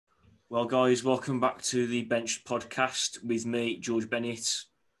Well, guys, welcome back to the Bench podcast with me, George Bennett,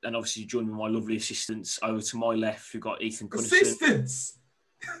 and obviously joining my lovely assistants. Over to my left, we've got Ethan Cunnison. Assistants?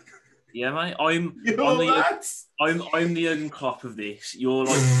 Yeah, mate. I'm the Jurgen Klopp of this. You're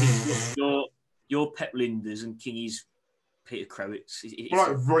like you're Pep Linders and Kingy's Peter Crowitz.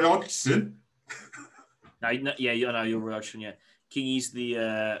 Like Roy Hodgson. I know you're Roy Hodgson. Yeah, Kingy's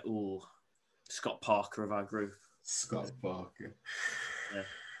the Scott Parker of our group. Scott Parker. Yeah.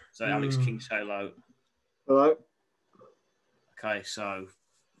 So Alex King, say hello. Hello. Okay, so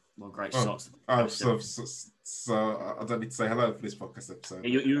great start. So I don't need to say hello for this podcast episode.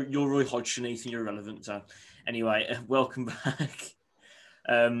 Yeah, you're Roy Hodgson, Ethan. You're irrelevant. So anyway, welcome back.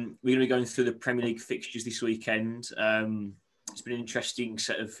 We're going to be going through the Premier League fixtures this weekend. It's been an interesting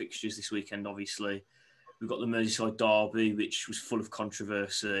set of fixtures this weekend. Obviously, we've got the Merseyside derby, which was full of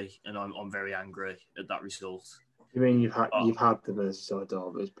controversy, and I'm very angry at that result. You mean you've had the Merseyside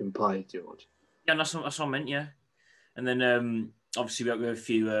derby? It's been played, George. Yeah, that's what I meant. Yeah, and then obviously we have a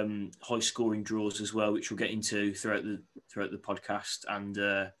few high scoring draws as well, which we'll get into throughout the podcast, and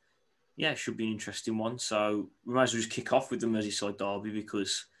it should be an interesting one. So we might as well just kick off with the Merseyside derby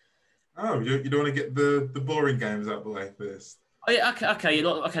because. Oh, you don't want to get the boring games out of the way first. Oh yeah, okay.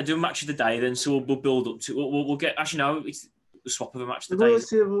 Do a match of the day then. So we'll build up to. We'll get. Actually, no, it's the swap of a match of the day.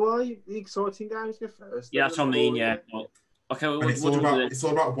 The other way, the exciting games go first. Yeah, that's what I mean. Yeah. Okay. It's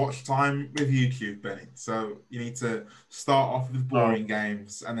all about watch time with YouTube, Bennett. So you need to start off with boring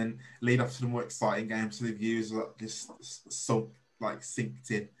games and then lead up to the more exciting games, so the views are just synced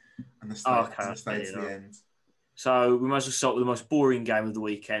in and the stay to the end. So we might as well start with the most boring game of the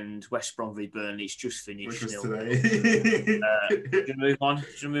weekend. West Brom v Burnley. It's just finished. Today. Should we move on?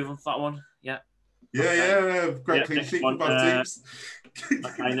 Should we move on to that one? Yeah. Yeah. Great clean sheet for both teams.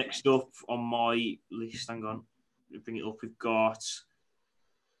 Okay, next up on my list, hang on. Bring it up. We've got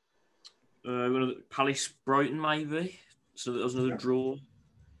Palace Brighton, maybe. So that was another draw.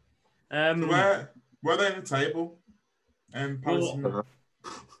 So where are they in the table? Palace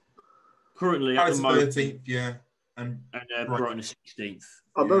currently Palace at the moment, 13th, yeah. And Brighton is 16th.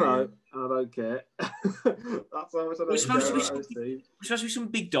 I don't know. I don't care. That's how much I don't It's supposed to be some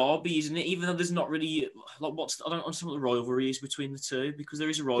big derby, isn't it? Even though there's not really I don't understand what the rivalry is between the two, because there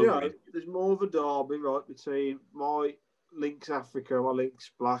is a rivalry. Yeah, there's more of a derby, right, between my Lynx Africa and my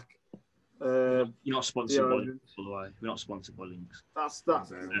Lynx Black. You're not sponsored by Lynx, by the way. We're not sponsored by Lynx. That's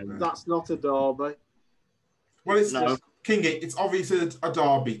not a derby. Well, it's obviously a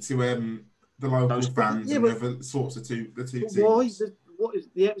derby to the local fans and whoever sorts the two teams. Why is it?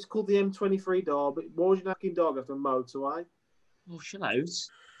 It's called the M23 derby. Why would you knocking dog after a motorway? Oh, chill out.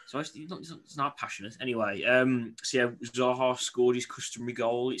 So it's not passionate. Anyway, Zaha scored his customary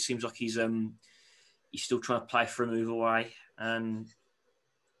goal. It seems like he's still trying to play for a move away. And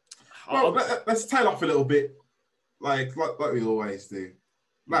let's tail off a little bit, like we always do.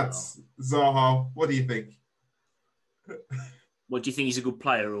 Lads, Zaha, what do you think? What do you think? He's a good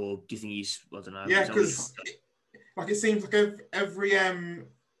player, or do you think he's? I don't know. Yeah, because it seems like every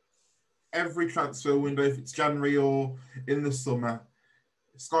transfer window, if it's January or in the summer,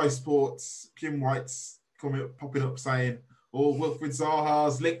 Sky Sports, Jim White's popping up saying, "Oh, Wilfried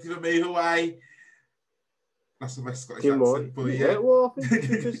Zaha's linked to move away." That's the best Scottish accent, but yeah. Well, I think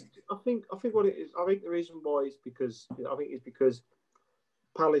because I think what it is. I think the reason why is because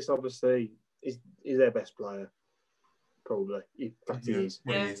Palace obviously is their best player. Probably, in fact, he is.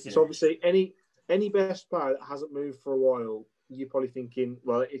 Yeah. So obviously, any best player that hasn't moved for a while, you're probably thinking,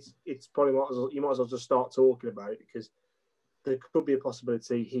 well, it's probably you might as well just start talking about it, because there could be a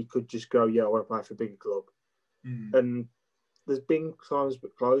possibility he could just go, yeah, I want to play for a bigger club. And there's been times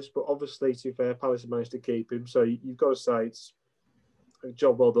but close, but obviously, to be fair, Palace have managed to keep him. So you've got to say it's a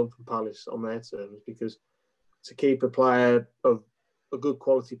job well done from Palace on their terms, because to keep a player of a good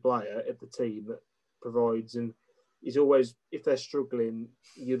quality player at the team that provides, and he's always, if they're struggling,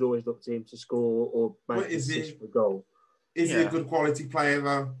 you'd always look to him to score or make an assist for a goal. Is he a good quality player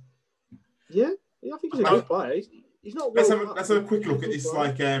though? Yeah, I think he's a good player. He's not. Let's have a quick look at his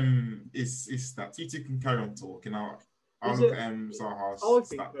his stats. You two can carry on talking. I'll look at Zaha's I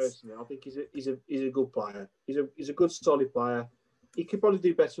think stats. Personally, I think he's a good player. He's a good solid player. He could probably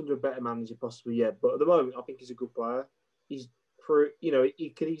do better under a better manager, possibly. Yeah, but at the moment, I think he's a good player. He could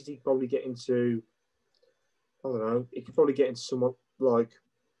easily probably get into. I don't know. He could probably get into somewhat like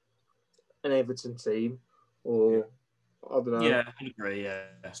an Everton team, or I don't know. Yeah, I agree. Yeah,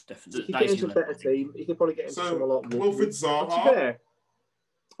 that's definitely. He could get into a better team. He could probably get into someone like Wilfried Zaha.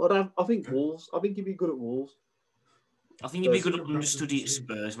 I think Wolves. I think he'd be good at Wolves. I think he'd be good at understudy at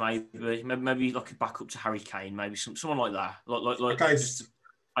Spurs, maybe like a backup to Harry Kane, maybe someone like that. Like okay.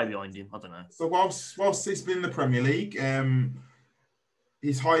 high behind him. I don't know. So whilst he's been in the Premier League,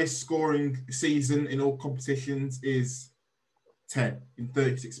 his highest scoring season in all competitions is 10 in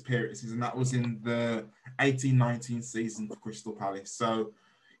 36 appearances, and that was in the 18-19 season for Crystal Palace. So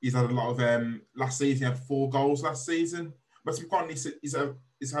he's had a lot of last season. He had 4 goals last season. But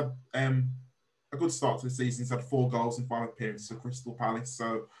he's had a good start to the season. He's had 4 goals in 5 appearances for Crystal Palace.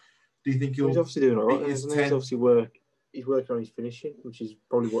 So do you think he's obviously doing all right? beat his He's 10? obviously he's working on his finishing, which is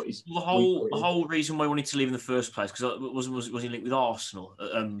probably what he's The whole reason why he wanted to leave in the first place, because was he linked with Arsenal?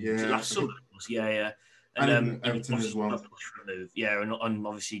 Was it last summer? Yeah. And Everton as well. Yeah, and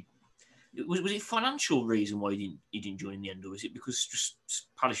obviously, was it financial reason why he didn't join in the end, or was it because just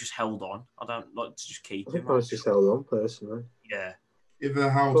Palace just held on? I don't like to just keep I think him. Palace just held on personally. Yeah. Either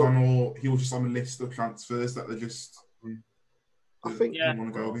held on or he was just on a list of transfers that they just didn't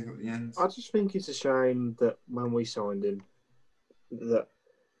want to go with at the end. I just think it's a shame that when we signed him, that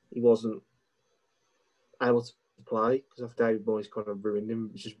he wasn't able to play, because after David Moyes kind of ruined him,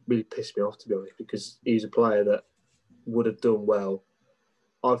 which just really pissed me off, to be honest, because he's a player that would have done well,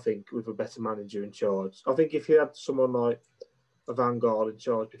 I think, with a better manager in charge. I think if you had someone like a Vanguard in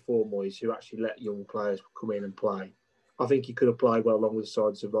charge before Moyes, who actually let young players come in and play, I think he could have played well along with the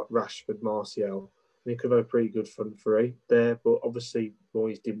sides of like Rashford, Martial, and he could have had a pretty good front three there. But obviously,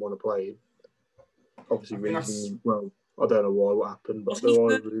 Moyes didn't want to play him. Obviously, I don't know what happened, but there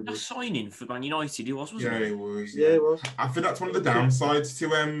was were a signing for Man United. He was, wasn't Yeah, he? he was. Yeah, he was. I think that's one of the downsides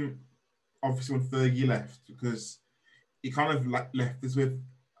to obviously when Fergie left, because he kind of left us with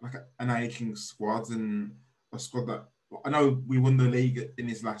like an aging squad, and a squad that I know we won the league in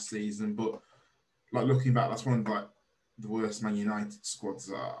his last season, but like looking back, that's one of like the worst Man United squads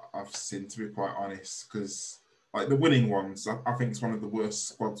that I've seen, to be quite honest. Because like the winning ones, I think it's one of the worst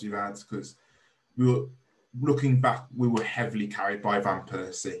squads we've had, because we were looking back, we were heavily carried by Van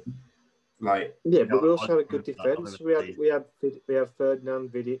Persie. Like but we also had a good defence. We had Ferdinand,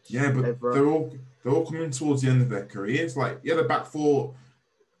 Vidic. Yeah, but Evra. they're all coming towards the end of their careers. Like the back 4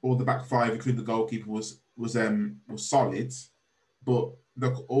 or the back 5, including the goalkeeper, was solid, but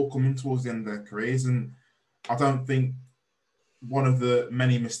they're all coming towards the end of their careers, and I don't think one of the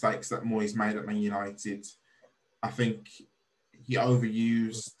many mistakes that Moyes made at Man United, I think he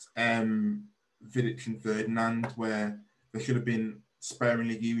overused Vidic and Ferdinand, where they should have been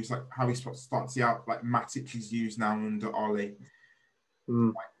sparingly used, like how he's starting to see out like Matic is used now under Ollie.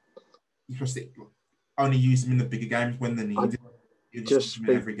 Like, you're supposed to only use them in the bigger games when they're needed. You just use them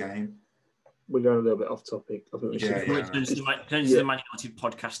in every game. We're going a little bit off topic. I think we should. Turn to the Man United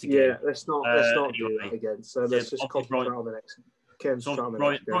podcast again. Yeah, let's not do that again. So let's just concentrate on the next.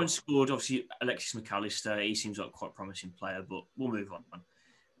 Brian scored, obviously, Alexis McAllister. He seems like quite a promising player, but we'll move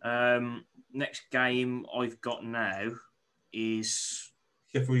on. Next game I've got now is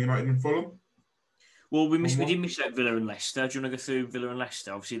Sheffield United and Fulham. Well, we did miss out Villa and Leicester. Do you want to go through Villa and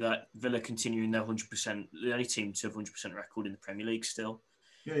Leicester? Obviously, that Villa continuing their 100%, the only team to have 100% record in the Premier League still.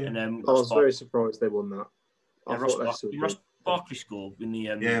 Yeah. And I was very surprised they won that. Ross Barkley scored in the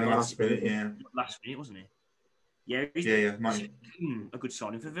last minute. Last minute, wasn't it? Yeah. A good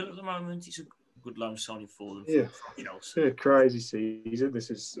signing for Villa at the moment. It's a good loan signing for them. Yeah. For Chelsea. It's been a crazy season. This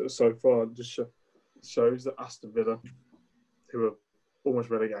is so far. Just shows that Aston Villa, who are almost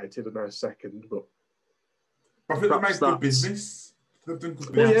relegated, are now second, but I think they made good business. They've done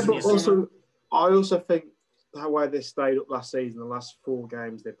good business. Yeah, but I also think the way they stayed up last season, the last 4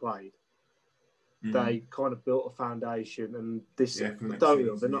 games they played, they kind of built a foundation. And this, they're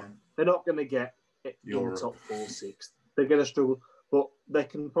not going to get in the top 4, 6. They're going to struggle, but they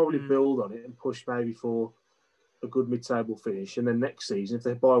can probably build on it and push maybe for a good mid-table finish. And then next season, if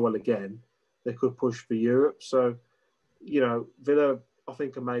they buy well again, they could push for Europe. So, Villa, I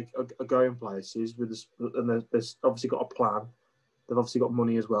think, can make a go in places with this, and there's obviously got a plan. They've obviously got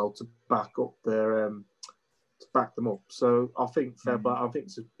money as well to back up their to back them up. So I think fair play. I think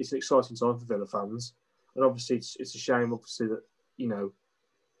it's an exciting time for Villa fans, and obviously it's a shame, obviously, that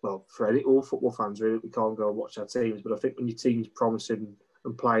for all football fans really, we can't go and watch our teams. But I think when your team's promising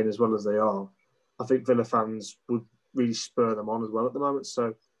and playing as well as they are, I think Villa fans would really spur them on as well at the moment.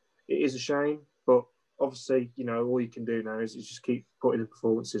 So it is a shame, but obviously, all you can do now is just keep putting in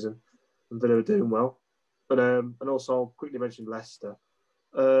performances, and Villa are doing well. But and also, I'll quickly mention Leicester.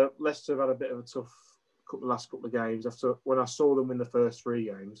 Leicester have had a bit of a tough last couple of games. When I saw them win the first 3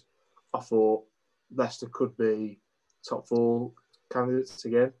 games, I thought Leicester could be top 4 candidates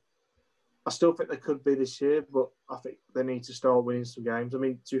again. I still think they could be this year, but I think they need to start winning some games. I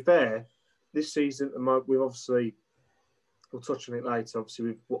mean, to be fair, this season we've obviously, we'll touch on it later, obviously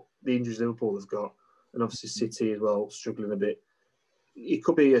with what the injuries Liverpool have got, and obviously City as well, struggling a bit. it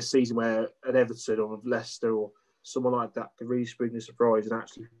could be a season where an Everton or Leicester or someone like that could really spring the surprise and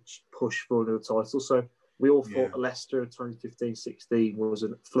actually push for another title. So we all thought Leicester in 2015-16 was a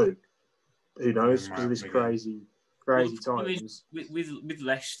fluke. Who knows? Because of this crazy times. I mean, with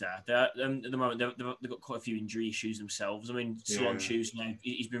Leicester, at the moment they've got quite a few injury issues themselves. I mean, Solanke's now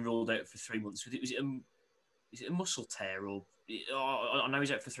he's been ruled out for 3 months. Is it a muscle tear or? I know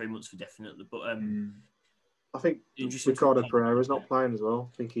he's out for 3 months for definite, but I think Ricardo Pereira's not playing as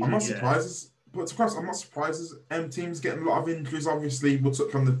well. I think I'm not surprised. But to cross, I'm not surprised as teams getting a lot of injuries. Obviously, we'll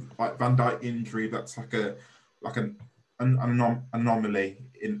touch on the Van Dijk injury. That's an anomaly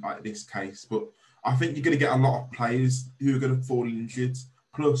in this case. But I think you're going to get a lot of players who are going to fall injured.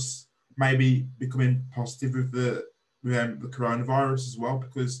 Plus, maybe becoming positive with the coronavirus as well.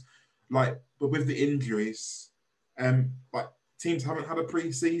 Because but with the injuries, teams haven't had a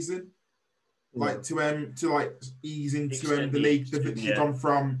pre-season. To ease into the league. They've literally gone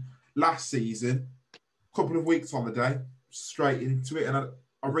from last season, couple of weeks holiday, straight into it. And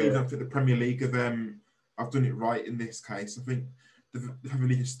I really don't think the Premier League have done it right in this case. I think they haven't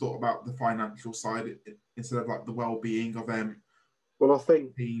really just thought about the financial side instead of the well-being of them. Well, I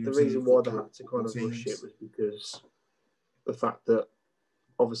think the reason why they had to kind of rush it was because the fact that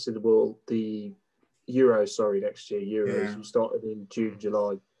obviously the Euros, next year, Euros started in June,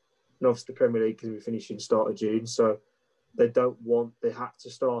 July. And obviously the Premier League can be finishing start of June, so they had to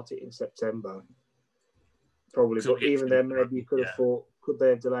start it in September. Probably, but even then, maybe you could have thought, could they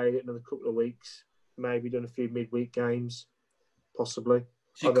have delayed it another couple of weeks? Maybe done a few midweek games, possibly.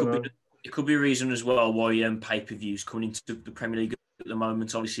 So it could be a reason as well why pay-per-views coming into the Premier League at the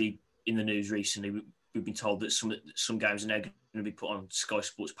moment. Obviously, in the news recently, we've been told that some games are now going to be put on Sky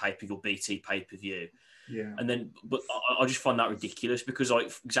Sports pay-per-view or BT pay-per-view. Yeah. And then, but I just find that ridiculous because, for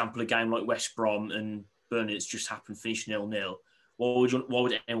example, a game like West Brom and Burnley that's just happened, finished 0-0. Why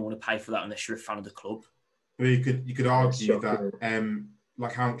would anyone want to pay for that unless you're a fan of the club? Well, you could argue that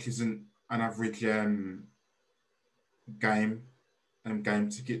how much isn't an average game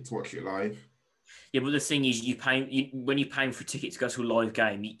ticket to watch it live. Yeah, but the thing is, when you're paying for a ticket to go to a live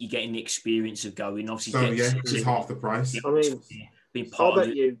game, you're getting the experience of going. Obviously, it's half the price. I mean, being part of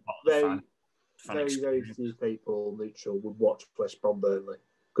it, very few people neutral would watch West Brom Burnley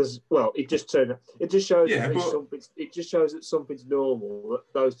because, it just shows that something's normal that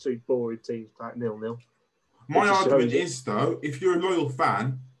those two boring teams play 0-0. My argument is though, if you're a loyal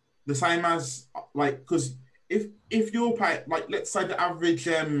fan, the same as because if you're paying let's say the average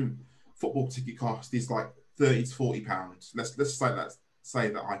football ticket cost is £30 to £40. Let's say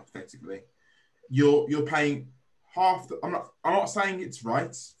that hypothetically, you're paying half. I'm not saying it's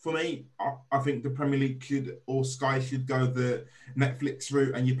right. For me, I think the Premier League or Sky should go the Netflix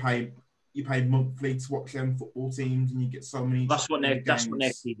route, and you pay monthly to watch football teams, and you get so many. That's what Now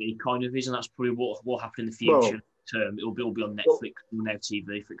TV kind of is, and that's probably what will happen in the future. Term it'll be on Netflix or Now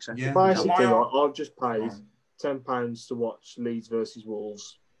TV, for example. Yeah. Basically, I've just paid £10 to watch Leeds versus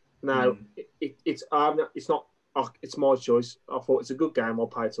Wolves. Now it's not. It's my choice. I thought it's a good game. I'll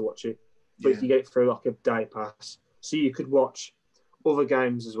pay to watch it, but you get it through a day pass, so you could watch other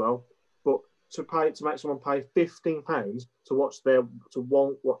games as well. But to make someone pay £15 to watch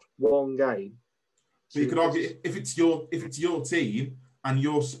one game. So you could argue if it's your team and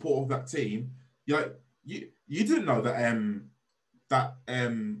your support of that team, you didn't know that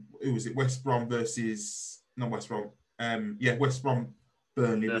who was it? West Brom versus not West Brom. West Brom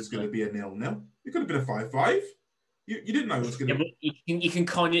Burnley was going to be a 0-0. It could have been a 5-5. You didn't know it was going to be. But you can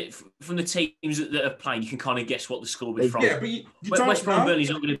kind of, from the teams that are playing, you can kind of guess what the score will be from. Yeah, but you don't West Brom know. Burnley's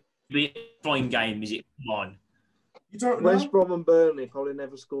not going to be a flying game, is it? Come on. You don't know. West Brom and Burnley probably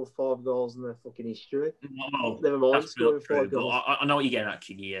never scored 5 goals in their fucking history. Well, never mind scoring 5 goals. I know what you're getting at,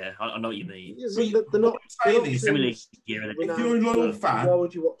 King. Yeah, I know what you mean. They're not saying this. If you're a loyal fan, why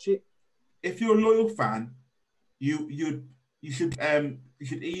would you watch it? If you're a loyal fan, you should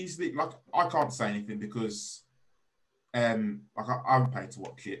easily I can't say anything because I'm paid to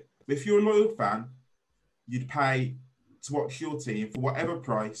watch it. But if you're a loyal fan, you'd pay to watch your team for whatever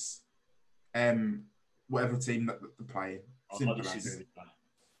price, whatever team that they're playing. Simple as.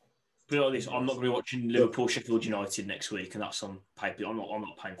 Put it like this: I'm not going to be watching Liverpool Sheffield United next week, and that's on paper. I'm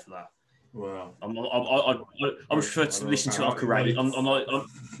not paying for that. Well, I would prefer to listen to a radio. I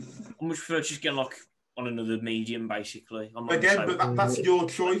much prefer to just get on another medium, basically. But that's your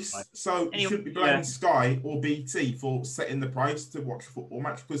choice. So you shouldn't be blaming Sky or BT for setting the price to watch a football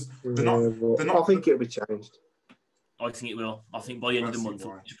match because they're not. I think it'll be changed. I think it will. I think by the end of the month,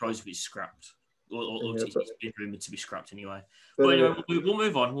 I'm surprised if it's scrapped. Or it's been rumoured to be scrapped anyway. But anyway, we'll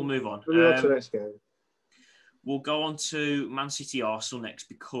move on. We'll move on. To the next game. We'll go on to Man City Arsenal next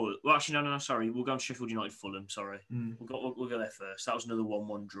because... Well, actually, no, sorry. We'll go on Sheffield United Fulham, sorry. We'll go there first. That was another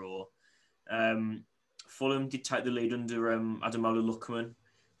 1-1 draw. Fulham did take the lead under Ademola Lookman,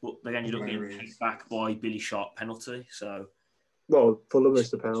 but they ended up getting kicked back by Billy Sharp penalty. So, well, Fulham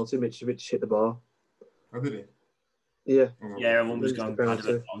missed the penalty. Mitrovic hit the bar. Oh, did he? Yeah. Yeah, everyone was going mad about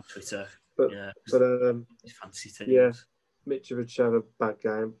it on Twitter. But fancy teams. Yeah, Mitrovic had a bad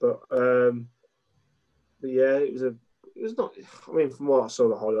game, but yeah, it was not. I mean, from what I saw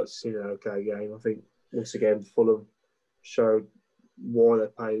the highlights, it's an okay game. I think once again Fulham showed why they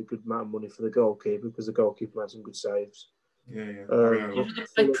paid a good amount of money for the goalkeeper, because the goalkeeper had some good saves. Yeah. They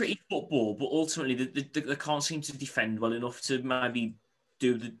play pretty football, but ultimately they can't seem to defend well enough to maybe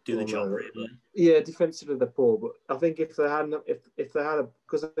do the job really. Yeah, defensively they're poor, but I think if they had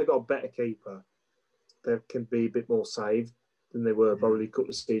because they've got a better keeper, they can be a bit more saved than they were probably a couple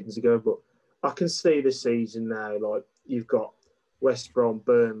of seasons ago. But I can see this season now, like you've got West Brom,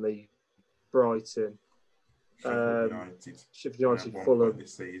 Burnley, Brighton, Sheffield United, Fulham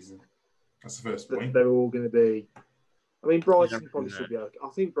this season. That's the first point. They're all going to be. I mean, Brighton probably should be okay. I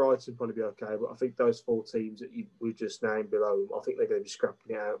think Brighton probably be okay, but I think those 4 teams that we just named below them, I think they're going to be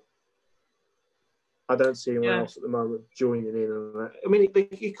scrapping it out. I don't see anyone else at the moment joining in on that. I mean,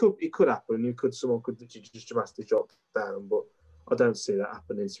 it could happen. Someone could just dramatically drop down, but I don't see that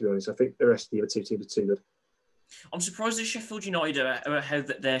happening, to be honest. I think the rest of the other 2 teams are too good. I'm surprised that Sheffield United are how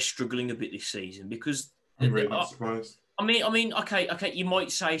they're struggling a bit this season, because I'm really not surprised. I mean, okay. You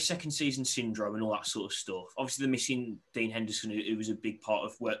might say second season syndrome and all that sort of stuff. Obviously, they're missing Dean Henderson, who was a big part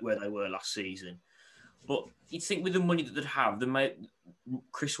of where they were last season. But you'd think with the money that they'd have,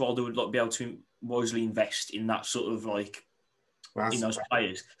 Chris Wilder would be able to wisely invest in that sort of in those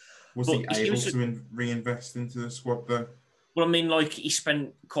players. Was he able to reinvest into the squad though? Well, I mean, he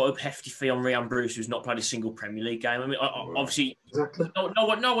spent quite a hefty fee on Ryan Bruce, who's not played a single Premier League game. I mean, obviously, no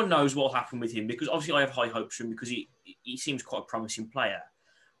one knows what will happen with him, because obviously I have high hopes for him because he seems quite a promising player.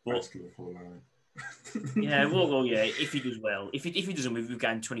 But yeah, well, yeah. If he does well, if he doesn't, we've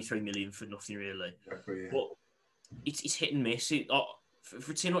gained 23 million for nothing really. Exactly, yeah. But it's hit and miss.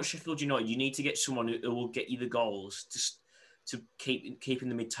 For a team like Sheffield United, you need to get someone who will get you the goals to keep in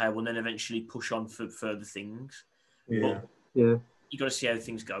the mid-table and then eventually push on for further things. Yeah. Yeah, you got to see how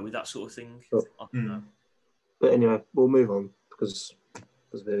things go with that sort of thing. But anyway, we'll move on because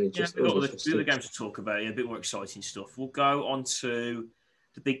very interesting. We've got the other games to talk about. A bit more exciting stuff. We'll go on to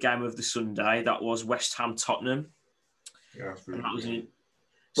the big game of the Sunday. That was West Ham Tottenham. Yeah, that's really good.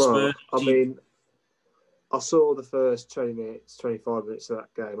 Well, I mean, I saw the first 20 minutes, 25 minutes of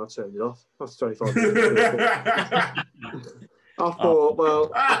that game. I turned it off. After 25 minutes. I thought, well,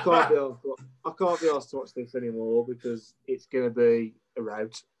 I can't be asked to watch this anymore because it's going to be a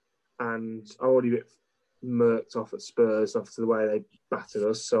rout. And I'm already a bit murked off at Spurs after the way they battered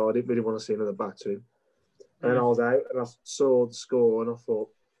us, so I didn't really want to see another battering. And I was out and I saw the score and I thought,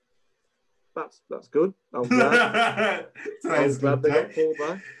 that's good. I'm glad. They got pulled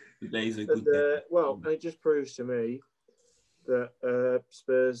back. And it just proves to me that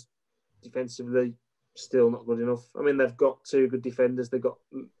Spurs defensively still not good enough. I mean, they've got 2 good defenders. They've got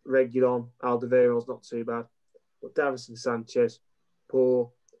Reguilon, Alderweireld's not too bad, but Davinson Sanchez,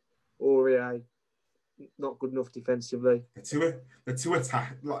 poor. Aurier, not good enough defensively. They're too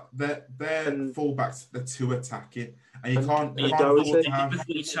attack. Like they're fullbacks. They're too attacking, and you can't.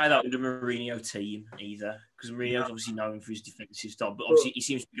 You say that with the Mourinho team either, because Mourinho's obviously known for his defensive style, but obviously he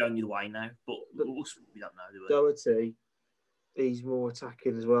seems to be going the other way now. But we don't know, do we? Doherty, he's more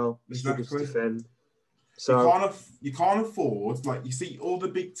attacking as well. Exactly. To defend. So you can't afford, like you see all the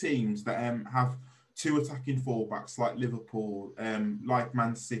big teams that have 2 attacking fullbacks, like Liverpool, like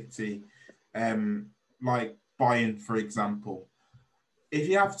Man City, like Bayern, for example. If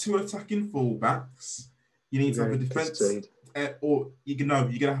you have 2 attacking fullbacks, you need to have a defense, or you have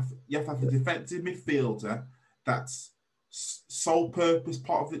to have a defensive midfielder that's sole purpose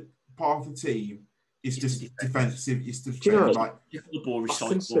part of the team is just defensive. Is to defend, the ball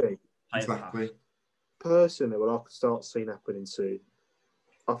recycle. Exactly. Personally, what I could start seeing happening soon,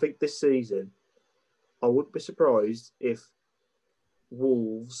 I think this season, I wouldn't be surprised if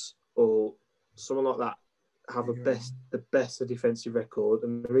Wolves or someone like that have the best defensive record.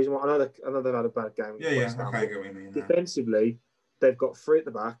 And the reason why I know they've had a bad game. Defensively, they've got 3 at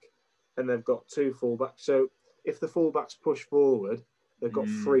the back and they've got 2 fullbacks. So if the fullbacks push forward, they've got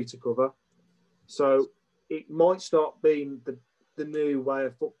 3 to cover. So it might start being the new way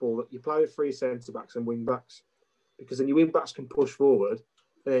of football that you play with 3 centre backs and wing backs, because then your wing backs can push forward,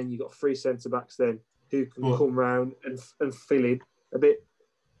 and then you've got 3 centre backs then who can come round and fill in a bit.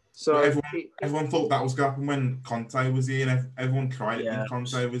 So everyone thought that was going to happen when Conte was here, and everyone cried when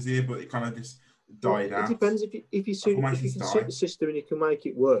Conte was here, but it kind of just died out. It depends if you can suit the system and you can make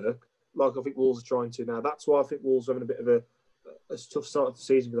it work. Like I think Wolves are trying to now. That's why I think Wolves are having a bit of a tough start of the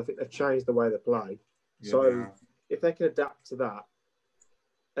season, because I think they've changed the way they play. Yeah, so if they can adapt to that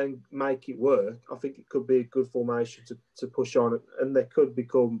and make it work, I think it could be a good formation to push on, and they could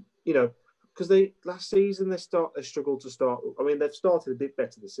become, because last season they struggled to start. I mean, they've started a bit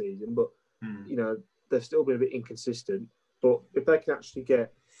better this season, but they've still been a bit inconsistent. But if they can actually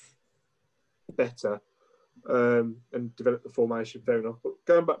get better and develop the formation, fair enough. But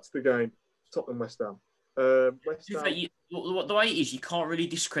going back to the game, Tottenham West Ham. The way it is, you can't really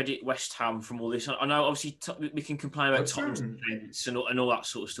discredit West Ham from all this. I know, obviously, we can complain about Tottenham's defence and all that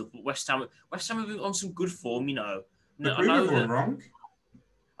sort of stuff, but West Ham have been on some good form, They're proving everyone wrong.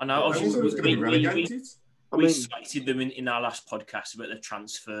 I know. Obviously, we cited them in our last podcast about their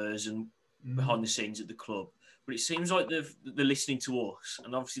transfers and behind the scenes at the club, but it seems like they're listening to us,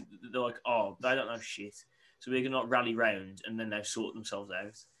 and obviously they're like, oh, they don't know shit, so we're gonna rally round, and then they've sorted themselves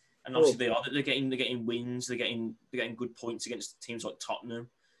out. And obviously they're getting wins, they're getting good points against teams like Tottenham.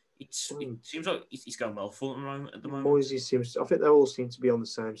 It seems like it's going well for them at the moment. I think they all seem to be on the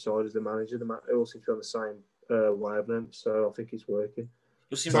same side as the manager. They all seem to be on the same wavelength, so I think it's working.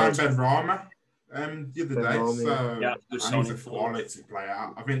 Signed Ben Rama the other day, so he's a quality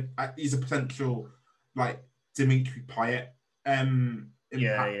player. I think he's a potential like Dimitri Payet impact.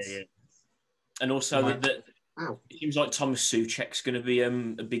 Yeah. And also that it seems like Thomas Souček's going to be a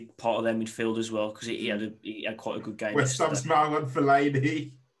big part of their midfield as well, because he had quite a good game. West Ham's Marwan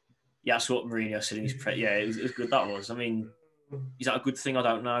Fellaini. Yeah, that's what Mourinho said in his it was good. That was. I mean, is that a good thing? I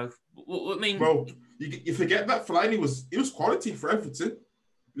don't know. I mean, well, you forget that Fellaini was quality for Everton.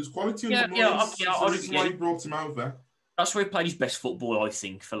 He was quality under Moyes. Why he brought him over. That's where he played his best football, I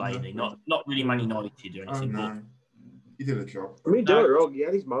think, Fellaini. Not really Man United or anything. But he did a job. I mean, don't get me wrong, he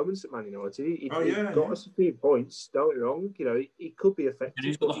had his moments at Man United. He got us a few points, don't get me wrong. He could be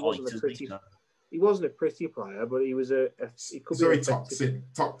effective, but he wasn't a pretty player, but he was he could be very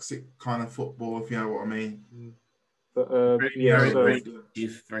toxic kind of football, if you know what I mean. But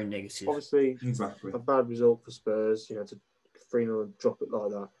very negative. Obviously, a bad result for Spurs, to 3-0 and drop it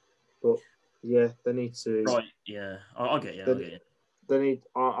like that. But yeah, they need to. Right, yeah, I'll get you. They need.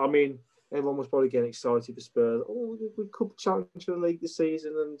 I mean, everyone was probably getting excited for Spurs. Oh, we could challenge for the league this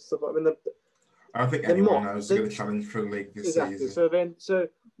season and stuff. I mean, I think anyone knows they're going to challenge for the league this season. So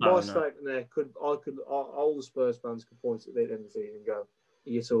my statement there all the Spurs fans could point at the end of the season and go,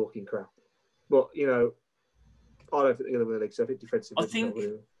 "You're talking crap," but I don't think they're going to win the league. So I think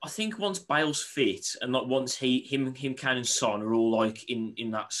defensively. I think once Bale's fit and like once him, Kane and Son are all like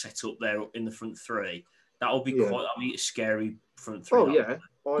in that setup there in the front three, that'll be that'll be a scary front three. Oh yeah,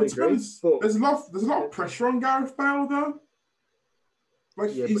 I agree. There's a lot of pressure on Gareth Bale though.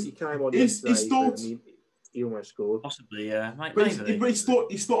 Like but he came on yesterday. He almost scored. Possibly, yeah. But he's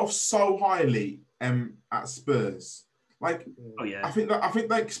thought of so highly at Spurs. Like, I think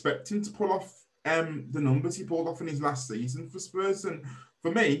they expect him to pull off the numbers he pulled off in his last season for Spurs. And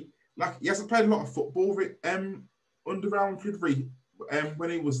for me, like, he hasn't played a lot of football under Roundtree when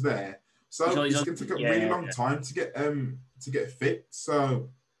he was there. So it's going to take a really long time to get fit. So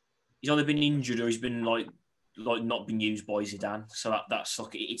he's either been injured or he's been like not been used by Zidane. So that's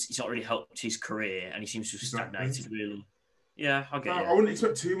like it's not really helped his career, and he seems to have stagnated really. Yeah, I get it. I wouldn't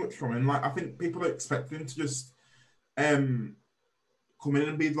expect too much from him. Like, I think people expect him to just come in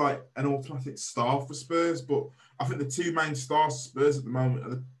and be like an automatic star for Spurs. But I think the two main stars for Spurs at the moment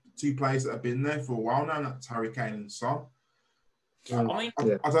are the two players that have been there for a while now, and that's Harry Kane and Son. I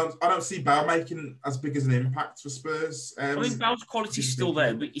don't see Bale making as big as an impact for Spurs. I mean, Bale's quality is still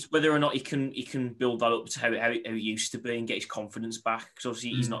there, but it's whether or not he can build that up to how it used to be and get his confidence back. Because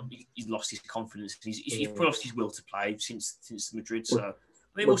obviously he's lost his confidence. He's probably lost his will to play since Madrid. So I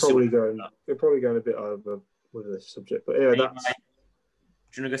mean, we're probably going a bit over with this subject, but yeah, that's.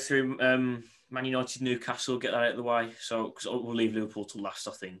 Do you want to go through Man United, Newcastle, get that out of the way? So because we'll leave Liverpool till last,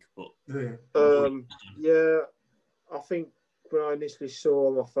 I think. But I think. When I initially saw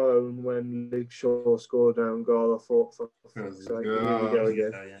on my phone when Luke Shaw scored an own goal, I thought, for fuck's sake, here we go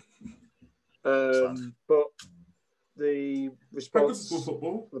again. But the response,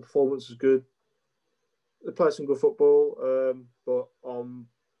 the performance was good. They played some good football, but I'm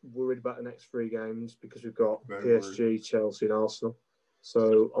worried about the next 3 games because we've got PSG, Chelsea, and Arsenal.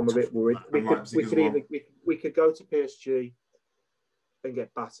 So I'm a bit worried. We could go to PSG and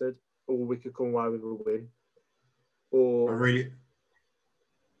get battered, or we could come away with a win. Or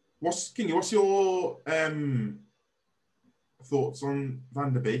what's your thoughts on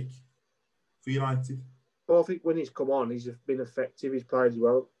Van der Beek for United? Well, I think when he's come on, he's been effective. He's played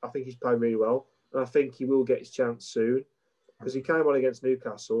well. I think he's played really well, and I think he will get his chance soon because he came on against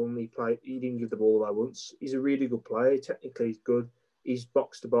Newcastle and he played. He didn't give the ball away once. He's a really good player. Technically, he's good. He's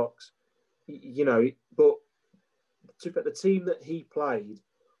box to box, you know. But the team that he played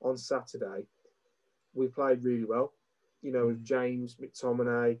on Saturday, we played really well. You know, with James,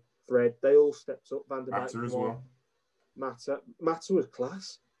 McTominay, Fred, they all stepped up. Van der Beek Matter as well. Matter was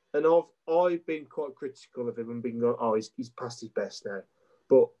class. And I've been quite critical of him and been going, oh, he's past his best now.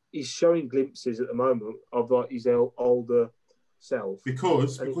 But he's showing glimpses at the moment of like his older self.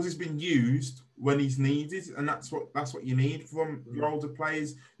 Because he's been used when he's needed, and that's what you need from your older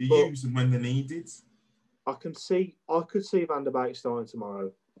players. You use them when they're needed. I could see Van der Beek starting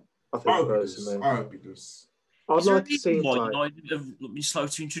tomorrow. I think personally. I hope he does. I'd like to see him play. United have been slow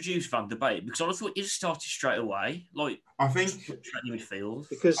to introduce Van der Beek because I thought he'd started straight away. Like I think training midfield.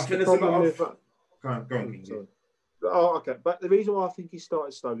 Because I think the problem with go on. Oh, okay. But the reason why I think he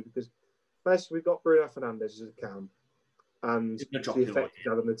started slowly because basically we've got Bruno Fernandes as a cam, and the effect he's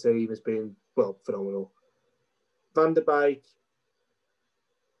had on the team has been phenomenal. Van der Beek,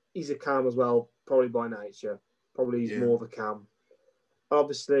 he's a cam as well, probably by nature. Probably he's more of a cam.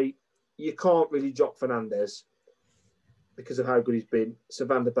 Obviously, you can't really drop Fernandes because of how good he's been. So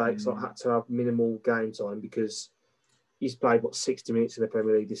Van der Beek's had to have minimal game time because he's played 60 minutes in the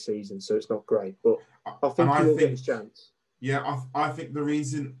Premier League this season, so it's not great. But I think he will get his chance. Yeah, I think the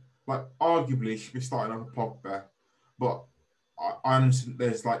reason, arguably, he should be starting on Pogba, but I understand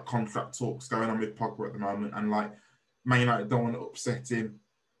there's contract talks going on with Pogba at the moment, and Man United don't want to upset him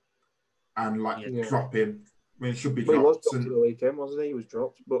and drop him when he should be dropped. He was dropped at the weekend, wasn't he? He was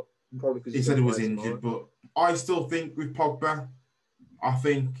dropped, but probably because he said he was injured. But I still think with Pogba, I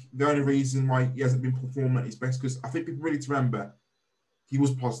think the only reason why he hasn't been performing at his best, because I think people really need to remember he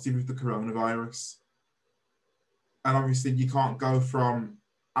was positive with the coronavirus. And obviously you can't go from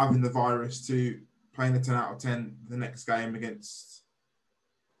having the virus to playing a 10 out of 10 the next game against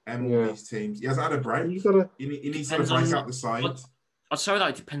all these teams. He hasn't had a break. He needs to break out the side. I'd say that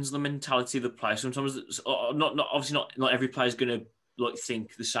it depends on the mentality of the player. Sometimes, obviously not every player's going to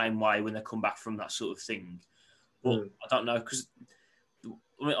think the same way when they come back from that sort of thing. But I don't know, because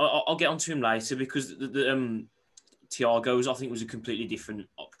I'll get onto him later, because the Thiago's, I think, was a completely different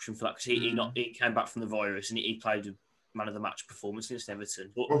option for that, because he came back from the virus and he played a man of the match performance against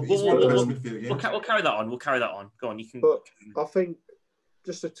Everton. But we'll carry that on. We'll carry that on. Go on, you can. But I think,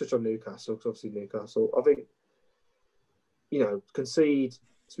 just to touch on Newcastle, because obviously Newcastle, I think, concede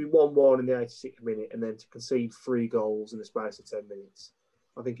to be 1-1 in the 86th minute and then to concede 3 goals in the space of 10 minutes,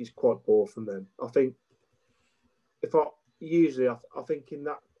 I think it's quite poor from them. I think I think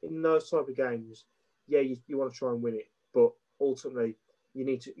in those type of games, you want to try and win it, but ultimately you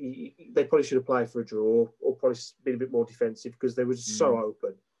need to. They probably should have played for a draw or probably been a bit more defensive because they were just so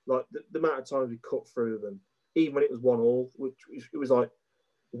open. The amount of times we cut through them, even when it was 1-1, which it was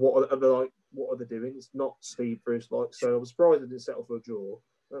what are they doing? It's not Steve Bruce so. I was surprised they didn't settle for a draw.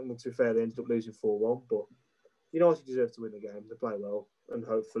 And to be fair, they ended up losing 4-1, but United deserve to win the game. They play well, and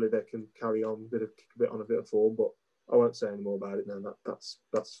hopefully they can carry on kick a bit on a bit of form. But I won't say any more about it now. That's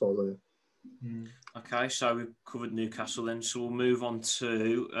as far as I know. Okay, so we've covered Newcastle then, so we'll move on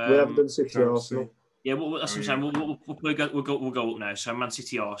to. We haven't done City Arsenal. Yeah, that's what I'm saying. We'll go up now. So Man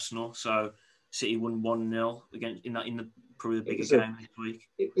City Arsenal. So City won 1-0 against in the probably the biggest game this week.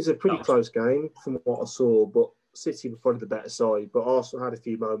 It was a pretty close game from what I saw, but City were probably the better side. But Arsenal had a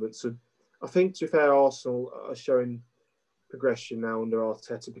few moments, and I think, to be fair, Arsenal are showing progression now under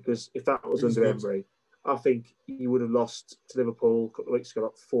Arteta, because if that was under Emery, I think he would have lost to Liverpool a couple of weeks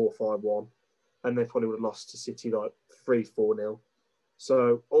ago 4-5-1, and they probably would have lost to City 3-4-0.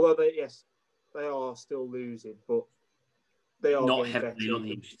 So although they are still losing, but they are not heavily on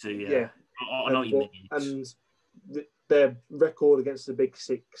the to. Yeah. I know what you mean. And their record against the Big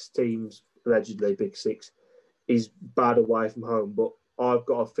Six teams, allegedly Big Six, is bad away from home. But I've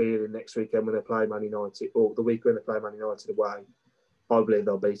got a feeling next weekend when they play Man United, or the week when they play Man United away, I believe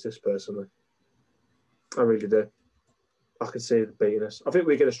they'll beat us personally. I really do. I can see them beating us. I think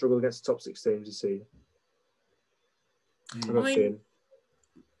we're going to struggle against the top 6 teams this season.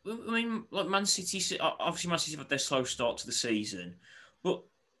 I mean, Man City, obviously Man City have had their slow start to the season, but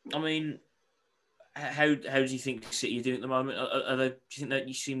I mean, how do you think City are doing at the moment? Do you think that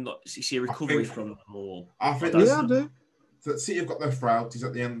you see a recovery from them, or? I think I do. That City have got their frailties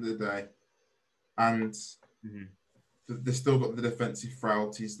at the end of the day, and they've still got the defensive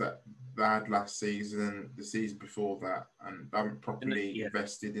frailties that they had last season and the season before that, and they haven't properly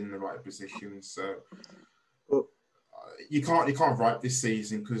invested in the right positions. So, you can't write this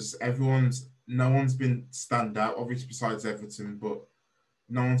season because no one's been standout, obviously besides Everton, but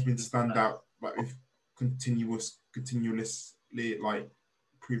no one's been standout like with continuously like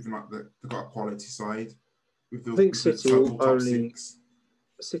proving like they've got a quality side. I think City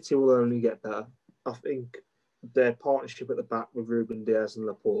will only get better. I think their partnership at the back with Ruben Diaz and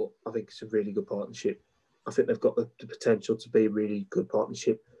Laporte, I think it's a really good partnership. I think they've got the potential to be a really good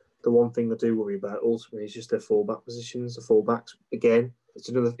partnership. The one thing I do worry about ultimately is just their fullback positions. The fullbacks again,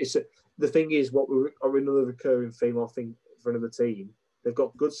 the thing is what are another recurring theme I think for another team. They've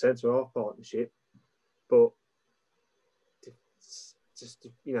got good centre half partnership, but just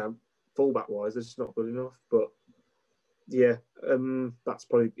fullback wise, they're just not good enough. But yeah, that's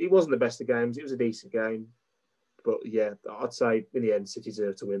probably it. Wasn't the best of games. It was a decent game. But yeah, I'd say in the end, City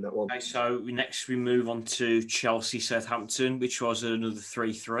deserve to win that one. Okay, so next we move on to Chelsea-Southampton, which was another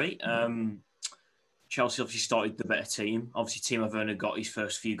 3-3. Chelsea obviously started the better team. Obviously, Timo Werner got his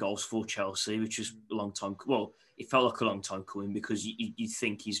first few goals for Chelsea, which was a long time. Well, it felt like a long time coming because you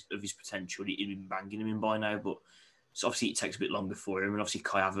think of his potential. He'd been banging him in by now, but so obviously it takes a bit longer for him. And obviously,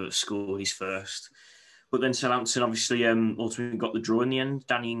 Kai Havertz scored his first. But then Southampton obviously ultimately got the draw in the end.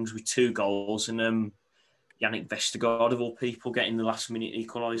 Danny Ings with 2 goals and Yannick Vestergaard, of all people, getting the last-minute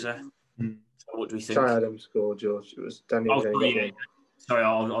equaliser. So what do we think? Kai Adams scored, George. It was Daniel. Sorry,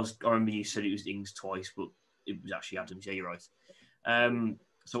 I remember you said it was Ings twice, but it was actually Adams. Yeah, you're right.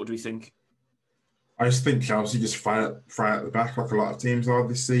 So what do we think? I just think Chelsea just fry at the back like a lot of teams are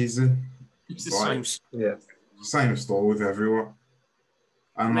this season. It's the same. Yeah. Same story with everyone.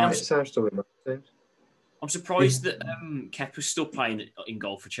 And same story with teams. I'm surprised that Kepa's still playing in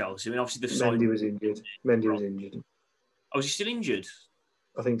goal for Chelsea. I mean, obviously the Mendy was injured. Oh, was he still injured?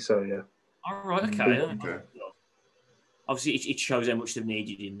 I think so, yeah. All right, okay. Obviously, it shows how much they've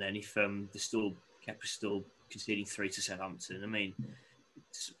needed him then if Kepa's still conceding 3 to Southampton. I mean,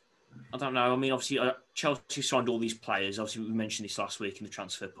 I don't know. I mean, obviously, Chelsea signed all these players. Obviously, we mentioned this last week in the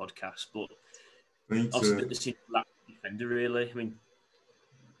transfer podcast, but obviously, the team lack defender, really. I mean,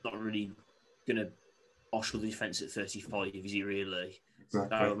 not really going to marshal the defence at 35, is he really? Exactly.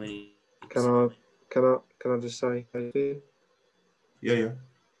 So, I mean, can I just say, Yeah.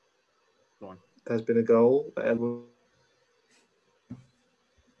 Go on. There's been a goal.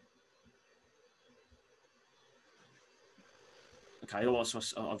 Okay,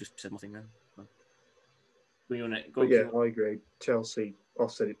 I've just said my thing then. I agree. Chelsea,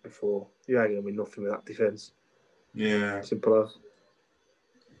 I've said it before. You ain't going to win nothing with that defence. Yeah. Simple as.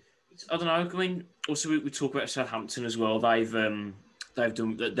 I don't know. I mean, also we talk about Southampton as well. They've seemed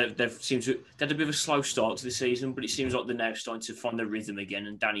to they had a bit of a slow start to the season, but it seems like they're now starting to find their rhythm again.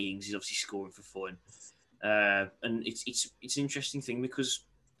 And Danny Ings is obviously scoring for fun. And it's an interesting thing because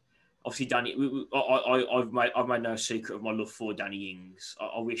obviously Danny, I've made no secret of my love for Danny Ings.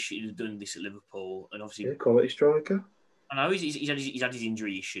 I wish he'd have done this at Liverpool, and obviously quality striker. I know he's had his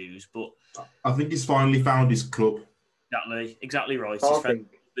injury issues, but I think he's finally found his club. Exactly right. I think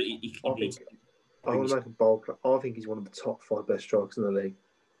I want to make a bold claim. I think he's one of the top 5 best strikers in the league.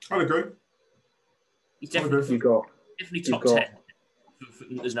 I'd agree. He's definitely top 10.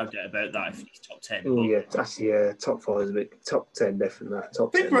 There's no doubt about that if he's top 10. Oh, yeah, top 5 is a bit. Top 10, definitely.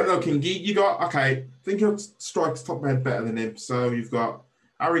 Top 10. Think about it, though, Kingy. You got, think of strikers top head better than him. So you've got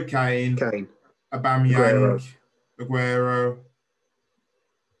Harry Kane. Aubameyang, Aguero.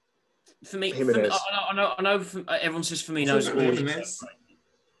 For me, I know everyone says Firmino's always.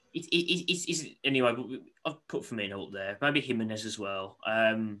 It's anyway, but I've put Firmino up there. Maybe Jimenez as well.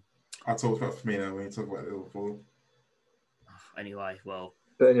 I talked about Firmino when you talk about Liverpool. Anyway,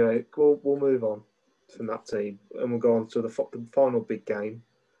 we'll move on from that team and we'll go on to the final big game.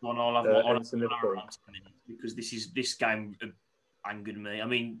 I'll have Liverpool because this game angered me. I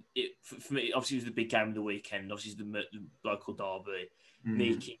mean, for me, obviously it was the big game of the weekend. Obviously, the local derby.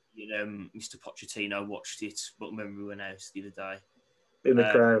 Me, Mr. Pochettino watched it, but remember we went out the other day. In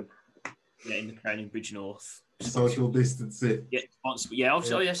the Crown. Yeah, in the Crown in Bridge North. Social distancing. Yeah, obviously,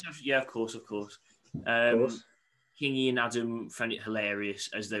 of course. Kingy and Adam found it hilarious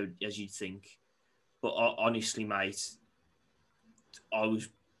as you'd think. But honestly, mate, I was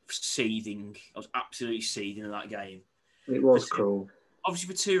seething. I was absolutely seething in that game. It was cruel.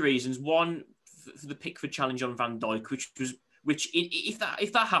 Obviously, for 2 reasons. One, for the Pickford challenge on Van Dijk, if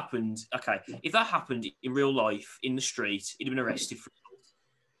that happened, if that happened in real life in the street, he'd have been arrested for it.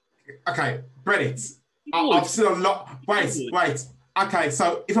 Okay, Brett, I've seen a lot. Wait. Okay,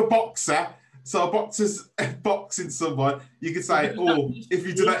 so if a boxer's boxing someone, you could say, if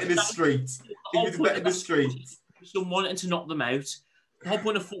you do that in the street, someone and to knock them out. The whole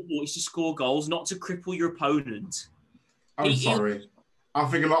point of football is to score goals, not to cripple your opponent. I'm sorry. I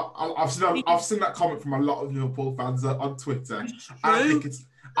think a lot. I've seen that comment from a lot of Liverpool fans on Twitter. I think it's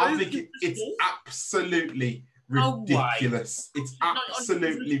absolutely ridiculous. It's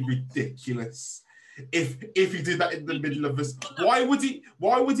absolutely ridiculous. If he did that in the middle of this, why would he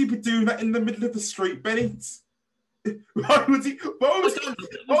be doing that in the middle of the street, Bennett? Why would he be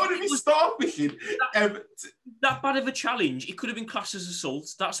starfishing? That bad of a challenge, it could have been classed as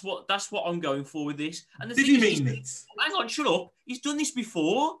assault. That's what I'm going for with this. And did he mean it? Hang on, shut up. He's done this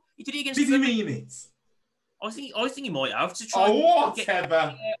before. He did it against. Did he mean it? I think he might have to try.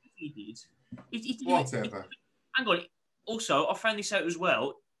 Whatever. He did. He did whatever. Hang on. Also, I found this out as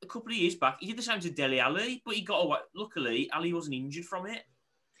well. A couple of years back, he did the same to Dele Alli, but he got away. Luckily, Ali wasn't injured from it.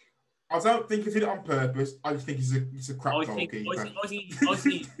 I don't think he did it on purpose. I just think he's a crap goalkeeper. I think he's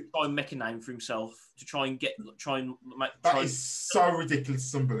trying to make a name for himself to try and make. That is so ridiculous,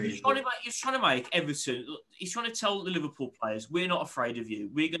 it's unbelievable. He's trying to make Everton. He's trying to tell the Liverpool players, we're not afraid of you.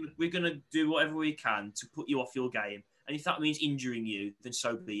 We're gonna do whatever we can to put you off your game. And if that means injuring you, then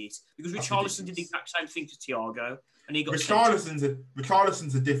so be it. Because Richarlison did the exact same thing to Thiago, and he got.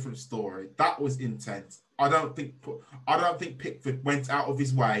 Richarlison's a different story. That was intent. I don't think Pickford went out of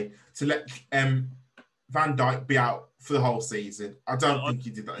his way to let Van Dijk be out for the whole season. I don't think he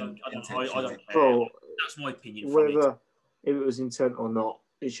did that intentionally. That's my opinion. Whether if it was intent or not,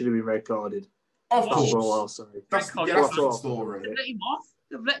 it should have been red carded. Of course. That's all I'll say. That's the story. They've let him off.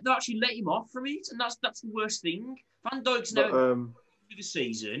 They've actually let him off from it, and that's the worst thing. Van Dijk's now through the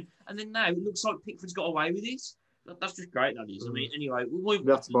season, and then now it looks like Pickford's got away with it. That's just great, that is. I mean, anyway, you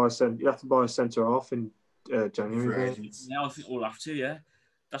have to buy a centre half in January. Yeah, I think we'll have to. Yeah,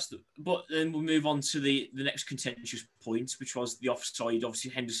 But then we'll move on to the next contentious point, which was the offside.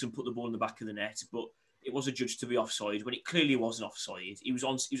 Obviously, Henderson put the ball in the back of the net, but it was adjudged to be offside when it clearly wasn't offside. He was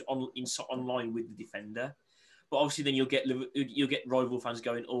on line with the defender. But obviously, then you'll get rival fans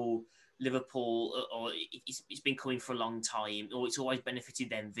going, "Oh, Liverpool, or it's been coming for a long time, or it's always benefited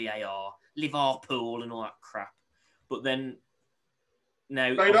them, VAR, Liverpool, and all that crap." But then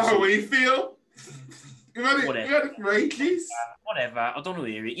now, they know how we feel. You've had it for ages. Whatever. I don't want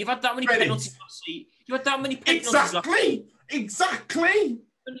to hear it. You've had that many penalties last season. You've had that many penalties. Exactly.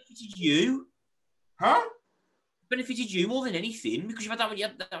 Benefited you. Huh? Benefited you more than anything because you've had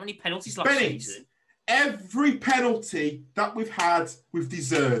that many penalties last season. Every penalty that we've had, we've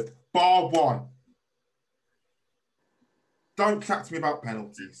deserved, bar one. Don't chat to me about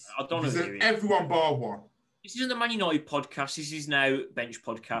penalties. I don't know. Everyone bar one. This isn't the Man United podcast. This is now Bench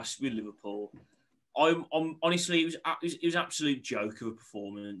podcast with Liverpool. I'm honestly, it was an absolute joke of a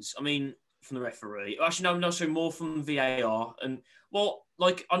performance. I mean, from the referee. Actually, no, so more from VAR. And well,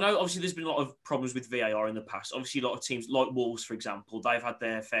 like I know, obviously, there's been a lot of problems with VAR in the past. Obviously, a lot of teams, like Wolves, for example, they've had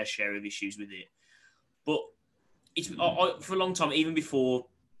their fair share of issues with it. But it's for a long time, even before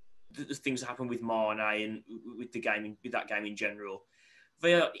the things that happened with Mane and with the game, with that game in general,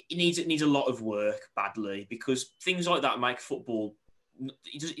 it needs a lot of work badly because things like that make football.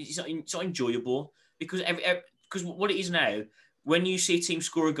 It's not enjoyable because what it is now, when you see a team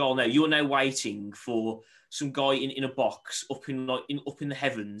score a goal now, you're now waiting for some guy in a box up in the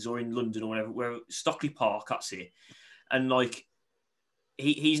heavens or in London or whatever, where Stockley Park, that's it, and like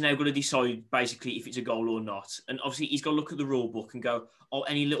he's now got to decide basically if it's a goal or not, and obviously he's got to look at the rule book and go, oh,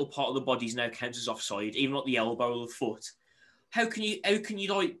 any little part of the body's now counts as offside, even like the elbow or the foot. How can you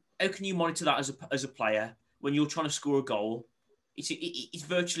monitor that as a player when you're trying to score a goal? It's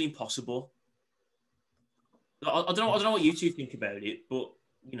virtually impossible. I don't know what you two think about it, but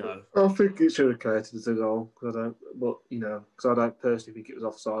you know. I think it should have counted as a goal because I don't personally think it was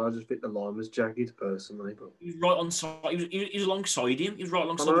offside. I just think the line was jagged personally. But he was right on side. He was alongside him. He was right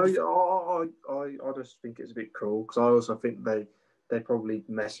alongside. I just think it's a bit cruel because I also think they probably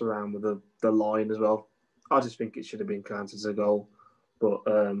mess around with the line as well. I just think it should have been counted as a goal, but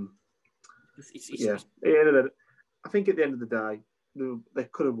I think at the end of the day they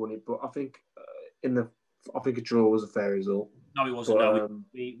could have won it, but I think a draw was a fair result. No, it wasn't.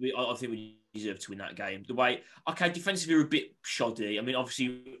 I think we deserved to win that game. The way, defensively we're a bit shoddy. I mean,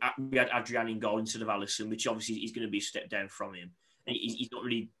 obviously we had Adrian in goal instead of Alisson, which obviously is going to be a step down from him. And he's not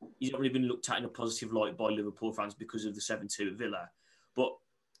really been looked at in a positive light by Liverpool fans because of the 7-2 at Villa. But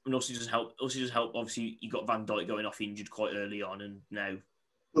and also doesn't help. Obviously, you got Van Dijk going off injured quite early on, and now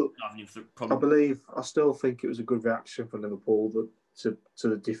having him for probably. I still think it was a good reaction for Liverpool to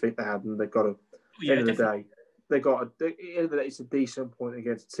the defeat they had, and they got at the end of the day. It's a decent point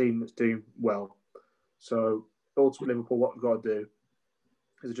against a team that's doing well. So ultimately, Liverpool, what we've got to do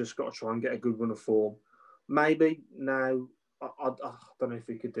is just got to try and get a good run of form. Maybe now, I don't know if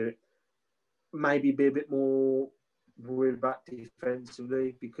we could do it. Maybe be a bit more worried about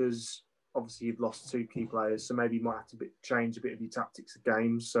defensively because obviously you've lost 2 key players, so maybe you might have to change a bit of your tactics of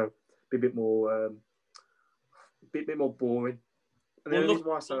games, so be a bit more boring. And the only reason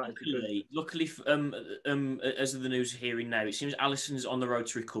why I say that is because luckily, as of the news hearing now, it seems Alisson's on the road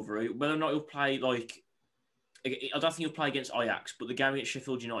to recovery. Whether or not he'll play, like, I don't think he'll play against Ajax, but the game against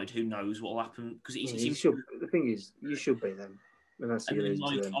Sheffield United, who knows what will happen? Because the thing is, you should be them. And then,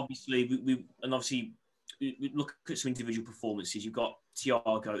 obviously, we look at some individual performances. You've got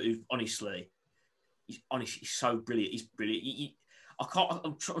Thiago, who honestly, he's so brilliant. He's brilliant.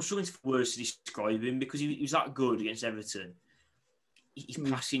 I'm struggling for words to describe him because he was that good against Everton. His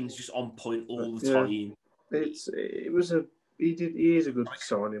passing's just on point all the time. He is a good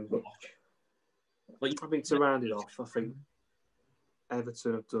signing, but I think to round it off, I think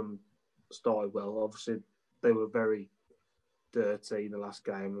Everton have started well. Obviously, they were very dirty in the last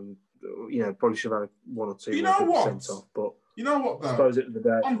game, and probably should have had 1 or 2 sent off. But you know what, though? I suppose at the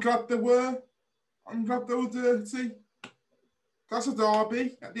day, I'm glad they were dirty. That's a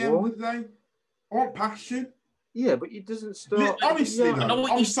derby at the end of the day. I want passion. Yeah, but it doesn't start. Honestly, though,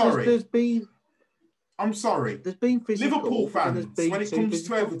 I'm sorry. I'm sorry. There's been physical. Liverpool fans, when it comes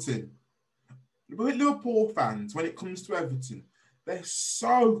to Everton, Liverpool fans, when it comes to Everton, they're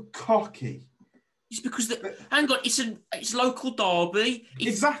so cocky. It's because hang on, it's a local derby.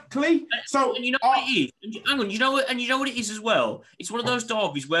 Exactly. So and you know what it is. Hang on, you know what it is as well. It's one of those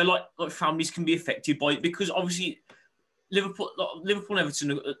derbies where like families can be affected by it because obviously Liverpool and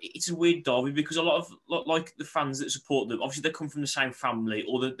Everton. It's a weird derby because a lot of like the fans that support them, obviously they come from the same family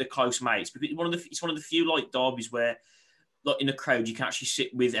or they're close mates. But it's one of the few like derbies where, like in a crowd, you can actually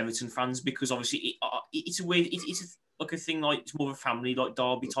sit with Everton fans because obviously it's a weird. It's like a thing like it's more of a family like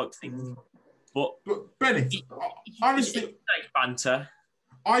derby type thing. But Benny, honestly, it's banter.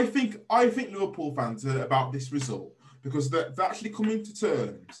 I think Liverpool fans are about this result because they're actually coming to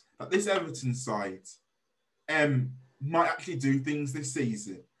terms that this Everton side might actually do things this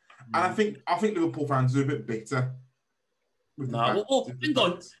season. And I think Liverpool fans are a bit bitter. Hang on.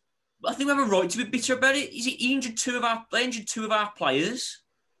 I think we have a right to be bitter about it. Is it injured two of our players?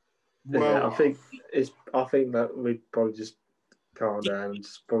 Well, yeah, I think that we'd probably just calm down and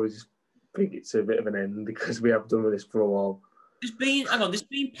just think it's a bit of an end because we have done with this for a while. There's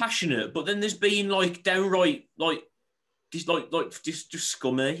been passionate, but then there's been like downright just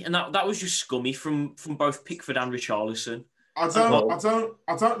scummy, and that was just scummy from both Pickford and Richarlison. I don't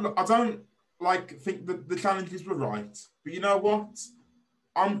think that the challenges were right, but you know what?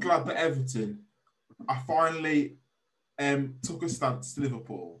 I'm glad that Everton I finally took a stance to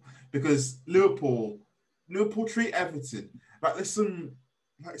Liverpool because Liverpool treat Everton like there's some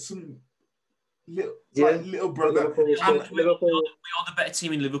little brother. We are the better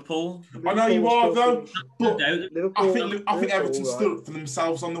team in Liverpool. I know you are though, but I think Everton right. stood up for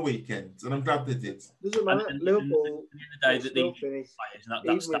themselves on the weekend, and I'm glad they did. Doesn't matter. Liverpool still finished.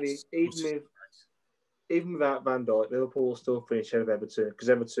 Even without Van Dijk, Liverpool will still finish ahead of Everton because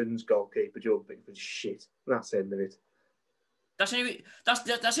Everton's goalkeeper Jordan Pickford is shit. That's the end of it. That's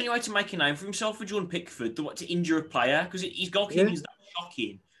the only way to make a name for himself for Jordan Pickford, to injure a player because his goalkeeping is that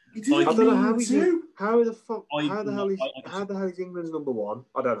shocking. I don't know how the hell is England's number 1?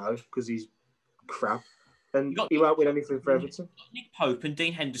 I don't know because he's crap and he won't win anything for Everton. Nick Pope and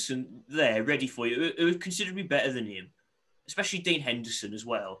Dean Henderson there ready for you, who are considerably better than him, especially Dean Henderson as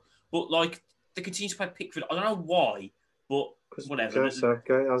well. But like they continue to play Pickford. I don't know why, but whatever. That's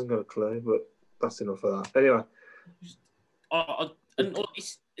okay. Hasn't got a clue, but that's enough of that. Anyway, it's,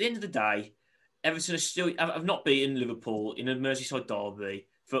 at the end of the day, Everton have not beaten Liverpool in a Merseyside derby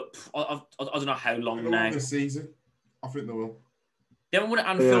for I don't know how long now. This season, I think they will. They haven't won at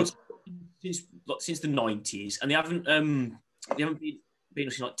Anfield since the 90s, and they haven't been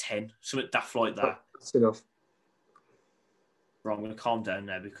us in like 10, something daft like that. That's enough. Right, I'm going to calm down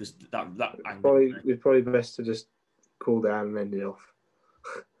now because that it's probably best to just cool down and end it off.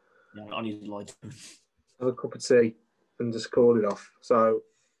 Yeah, I need to lie. Have a cup of tea and just call it off. So,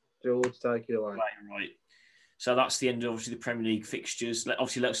 George, take it away. Right. So that's the end of obviously the Premier League fixtures. Let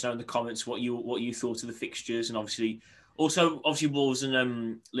us know in the comments what you thought of the fixtures, and obviously Wolves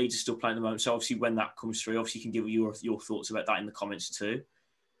and Leeds are still playing at the moment. So obviously when that comes through, obviously you can give your thoughts about that in the comments too.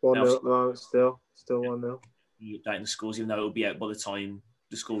 1-0 at the moment, still 1-0. Updating the scores, even though it'll be out by the time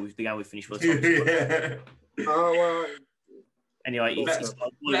the score we finish by the time. Oh well. Anyway, let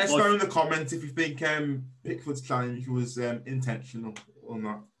us know in the comments if you think Pickford's challenge was intentional or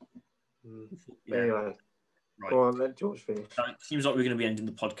not. Yeah. Anyway, right. Go on, let George finish. So it seems like we're going to be ending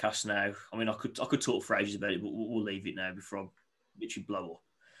the podcast now. I mean, I could talk for ages about it, but we'll leave it now before I literally blow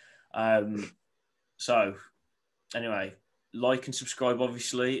up. So Anyway, like and subscribe,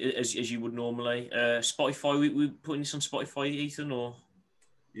 obviously, as you would normally. Spotify, we putting this on Spotify, Ethan, or?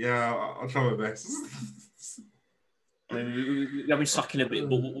 Yeah, I'll try my best. I mean, we have been slacking a bit,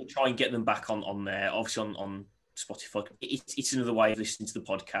 but we'll try and get them back on there. Obviously, on Spotify, it's another way of listening to the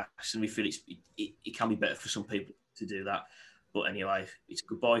podcast, and we feel it can be better for some people to do that. But anyway, it's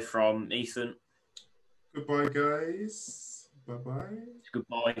goodbye from Ethan. Goodbye, guys. Bye-bye. It's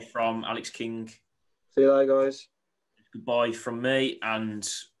goodbye from Alex King. See you later, guys. It's goodbye from me, and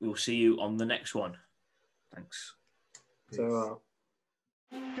we'll see you on the next one. Thanks. So,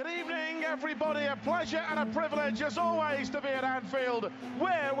 Good evening, everybody. A pleasure and a privilege, as always, to be at Anfield,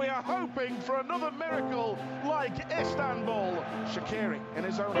 where we are hoping for another miracle like Istanbul. Shaqiri in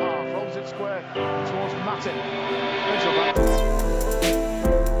his own half rolls it square towards Matip.